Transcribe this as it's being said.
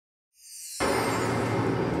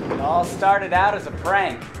All started out as a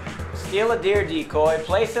prank. Steal a deer decoy,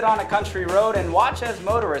 place it on a country road, and watch as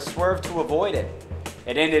motorists swerve to avoid it.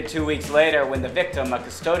 It ended 2 weeks later when the victim, a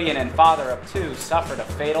custodian and father of two, suffered a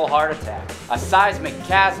fatal heart attack. A seismic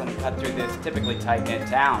chasm cut through this typically tight-knit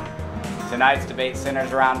town. Tonight's debate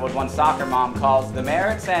centers around what one soccer mom calls the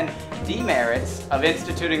merits and demerits of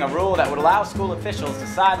instituting a rule that would allow school officials to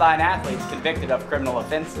sideline athletes convicted of criminal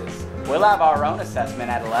offenses. We'll have our own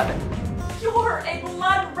assessment at 11. You're a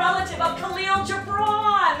blood relative of Khalil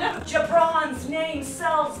Gibran! Gibran's name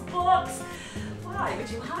sells books. Why would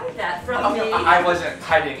you hide that from me? I wasn't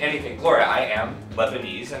hiding anything, Gloria. I am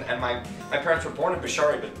Lebanese, and my parents were born in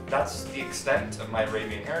Bashari, but that's the extent of my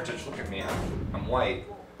Arabian heritage. Look at me, I'm white.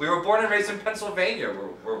 We were born and raised in Pennsylvania.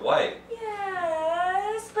 We're white.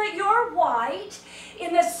 Yes, but you're white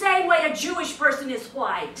in the same way a Jewish person is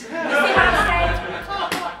white. You see what I'm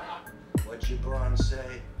saying? What Gibran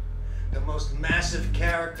say? The most massive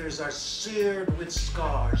characters are seared with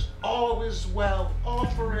scars. All is well.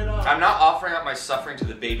 Offer it up. I'm not offering up my suffering to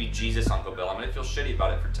the baby Jesus, Uncle Bill. I'm gonna feel shitty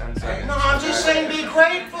about it for 10 seconds. No, I'm just saying be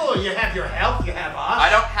grateful. You have your health, you have us. I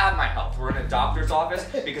don't have my health. We're in a doctor's office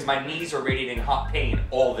because my knees are radiating hot pain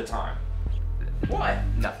all the time. What?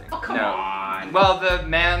 Nothing. Oh, come on. Well, the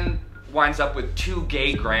man winds up with 2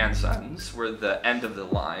 gay grandsons. We're the end of the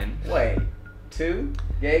line. Wait, 2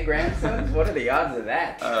 gay grandsons? What are the odds of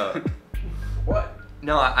that? What?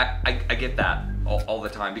 No, I get that all the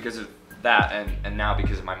time because of that, and now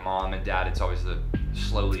because of my mom and dad. It's always the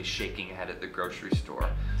slowly shaking head at the grocery store.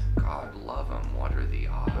 God love them. What are the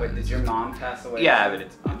odds? Wait, did your mom pass away? Yeah, but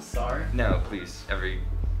it's... I'm sorry. No, please. Every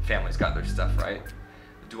family's got their stuff, right?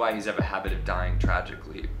 Dwighties have a habit of dying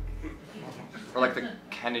tragically. Or like the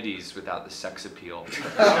Kennedys without the sex appeal.